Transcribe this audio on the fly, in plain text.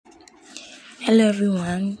Hello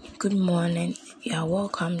everyone, good morning. You are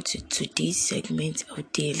welcome to today's segment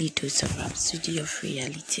of Daily Dose of Rhapsody of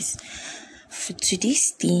Realities. For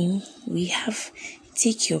today's theme, we have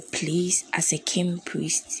Take Your Place as a King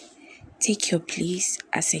Priest. Take your place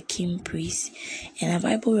as a king priest. And our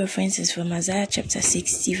Bible reference is from Isaiah chapter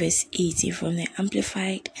 60 verse 80 from the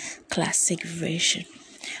Amplified Classic Version.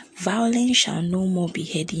 Violence shall no more be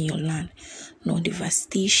heard in your land, nor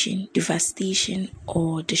devastation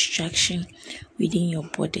or destruction within your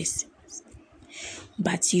borders.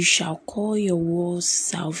 But you shall call your walls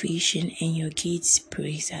salvation and your gates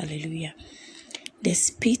praise. Hallelujah. The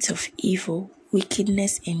spirit of evil,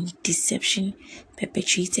 wickedness, and deception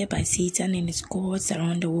perpetrated by Satan and his cohorts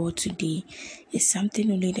around the world today is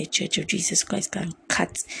something only the Church of Jesus Christ can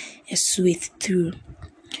cut a swathe through.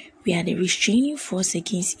 We are the restraining force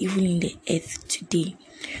against evil in the earth today.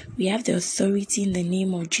 We have the authority in the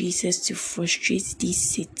name of Jesus to frustrate these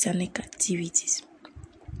satanic activities.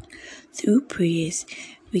 Through prayers,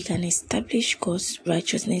 we can establish God's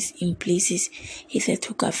righteousness in places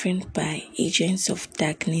hitherto governed by agents of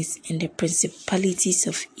darkness and the principalities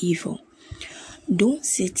of evil. Don't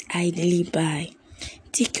sit idly by.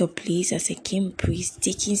 Take your place as a king priest,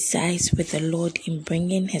 taking sides with the Lord in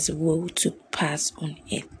bringing his will to pass on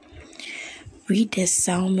earth. Read the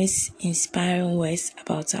psalmist's inspiring words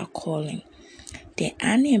about our calling. The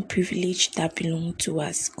honor and privilege that belong to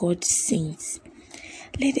us, God's saints.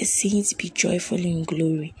 Let the saints be joyful in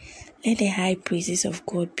glory. Let the high praises of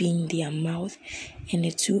God be in their mouth and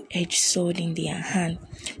a two-edged sword in their hand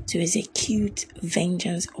to execute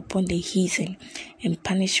vengeance upon the heathen and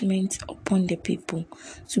punishment upon the people,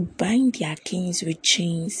 to bind their kings with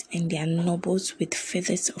chains and their nobles with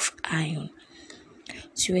fetters of iron,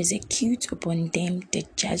 to execute upon them the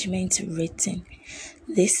judgment written.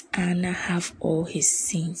 This honor have all his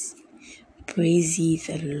saints. Praise ye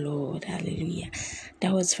the Lord. Hallelujah.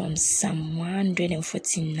 That was from Psalm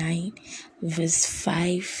 149 verse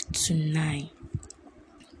 5 to 9.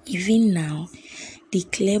 Even now,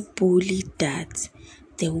 declare boldly that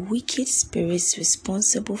the wicked spirits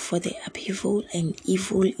responsible for the upheaval and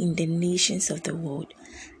evil in the nations of the world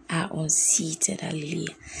are unseated.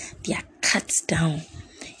 Hallelujah. They are cut down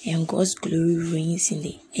and God's glory reigns in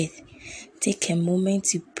the earth. Take a moment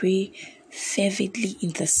to pray fervently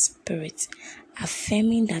in the spirit,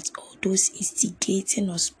 affirming that all those instigating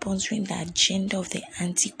or sponsoring the agenda of the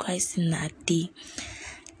Antichrist in our day,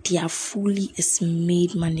 their folly is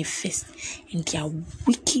made manifest and their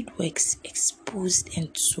wicked works exposed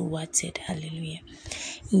and thwarted. Hallelujah.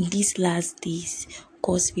 In these last days,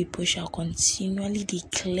 God's people shall continually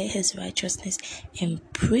declare his righteousness and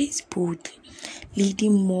praise boldly,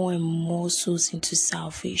 leading more and more souls into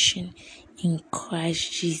salvation in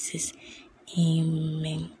Christ Jesus.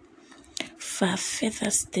 Amen. For further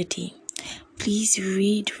study, please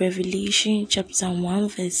read Revelation chapter 1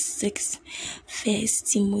 verse 6, 1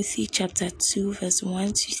 Timothy chapter 2 verse 1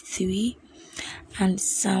 to 3, and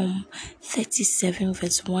Psalm 37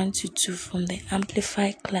 verse 1 to 2 from the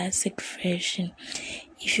Amplified Classic Version.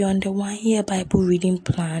 If you're on the 1 year Bible reading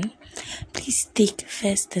plan, please take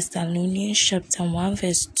 1 Thessalonians chapter 1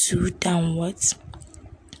 verse 2 downwards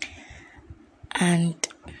and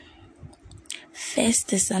 1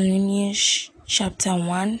 Thessalonians chapter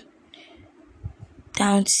 1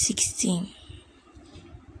 down to 16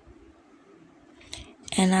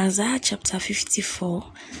 and Isaiah chapter 54,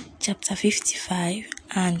 chapter 55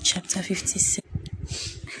 and chapter 56.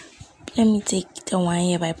 Let me take the 1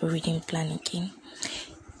 year Bible reading plan again.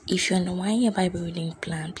 If you're on the 1 year Bible reading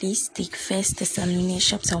plan, please take 1 Thessalonians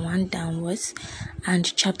chapter 1 downwards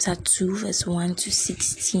and chapter 2 verse 1 to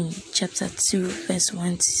 16, chapter 2 verse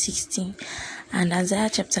 1 to 16, and Isaiah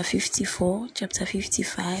chapter 54, chapter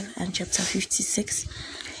 55 and chapter 56.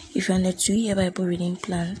 If you're on the 2 year Bible reading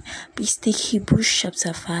plan, please take Hebrews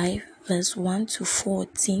chapter 5 verse 1 to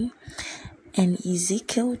 14 and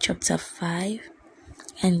Ezekiel chapter 5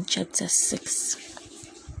 and chapter 6.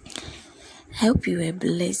 I hope you were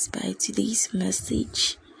blessed by today's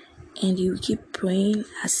message and you keep praying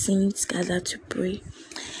as saints gather to pray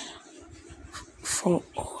for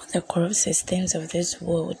all the corrupt systems of this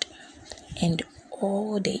world and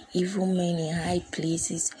all the evil men in high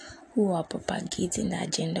places who are propagating the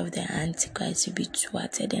agenda of the Antichrist to be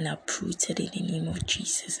thwarted and uprooted in the name of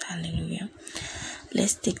Jesus. Hallelujah.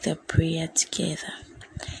 Let's take the prayer together.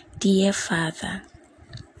 Dear Father,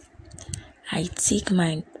 I take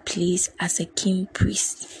my place as a king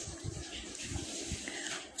priest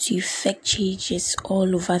to effect changes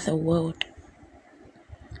all over the world.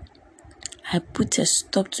 I put a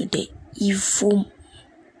stop to the evil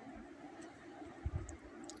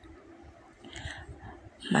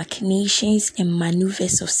machinations and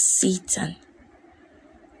maneuvers of Satan,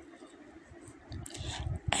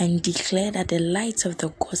 and declare that the light of the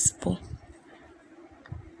gospel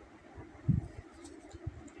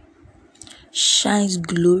shines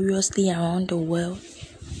gloriously around the world.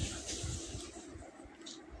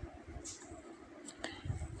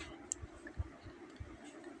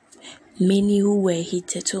 Many who were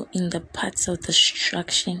hitherto in the paths of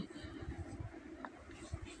destruction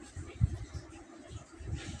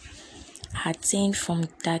are turned from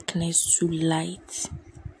darkness to light.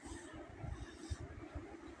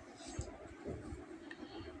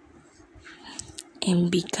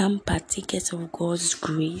 And become partakers of God's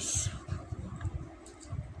grace.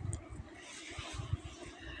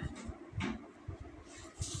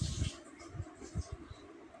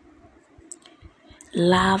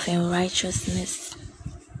 Love and righteousness.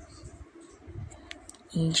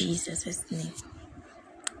 In Jesus' name.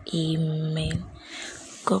 Amen.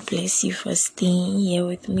 God bless you for staying here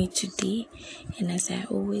with me today. And as I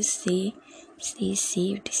always say, stay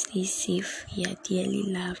saved, stay safe. You are dearly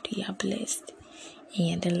loved, you are blessed.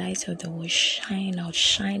 And the light of the world shine out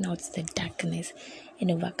the darkness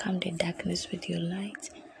and overcome the darkness with your light.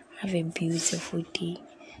 Have a beautiful day.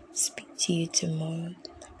 Speak to you tomorrow.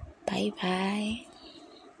 Bye bye.